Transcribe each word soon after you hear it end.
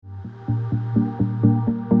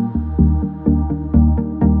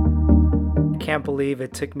can't believe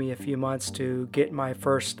it took me a few months to get my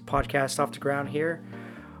first podcast off the ground here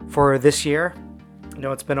for this year. I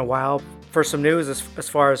know it's been a while. For some news as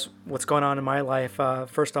far as what's going on in my life,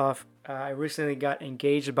 first off, I recently got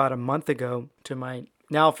engaged about a month ago to my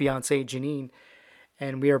now fiance Janine,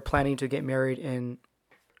 and we are planning to get married in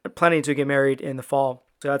the fall.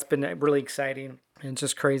 So that's been really exciting and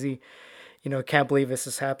just crazy. Can't believe this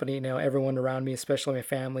is happening. Everyone around me, especially my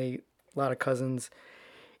family, a lot of cousins,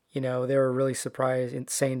 they were really surprised and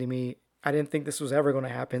saying to me, I didn't think this was ever going to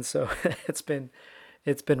happen. So it's been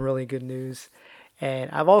really good news.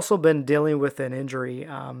 And I've also been dealing with an injury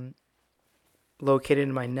located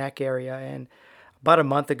in my neck area. And about a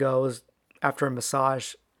month ago, it was after a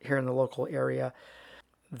massage here in the local area.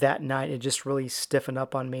 That night, it just really stiffened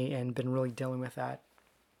up on me and been really dealing with that.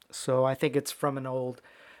 So I think it's from an old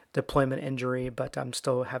deployment injury, but I'm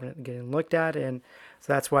still having it getting looked at. And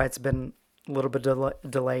so that's why it's been a little bit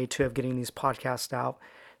delay to have getting these podcasts out.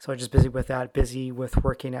 So I'm just busy with that, busy with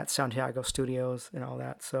working at Santiago Studios and all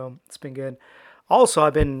that. So it's been good. Also,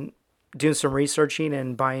 I've been doing some researching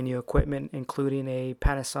and buying new equipment, including a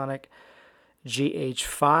Panasonic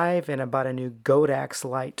GH5 and about a new Godox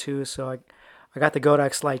light too. So I got the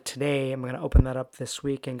Godox light today. I'm going to open that up this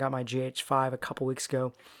week, and got my GH5 a couple weeks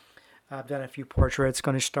ago. I've done a few portraits,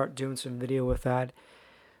 going to start doing some video with that.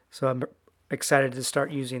 So I'm excited to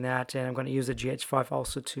start using that, and I'm going to use the GH5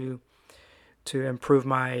 also to improve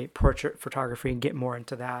my portrait photography and get more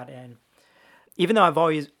into that. And even though I've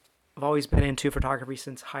always been into photography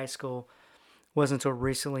since high school, it wasn't until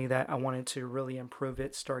recently that I wanted to really improve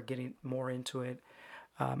it, start getting more into it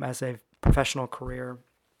as a professional career.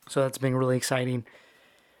 So that's been really exciting.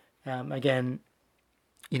 Again,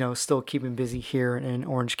 still keeping busy here in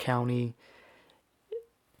Orange County,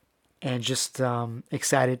 and just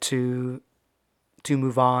excited to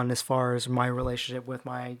move on as far as my relationship with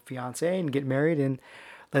my fiance and get married, and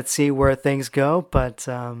let's see where things go. But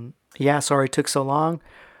sorry it took so long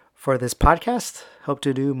for this podcast. Hope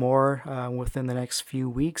to do more within the next few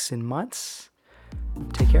weeks and months.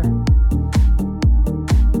 Take care.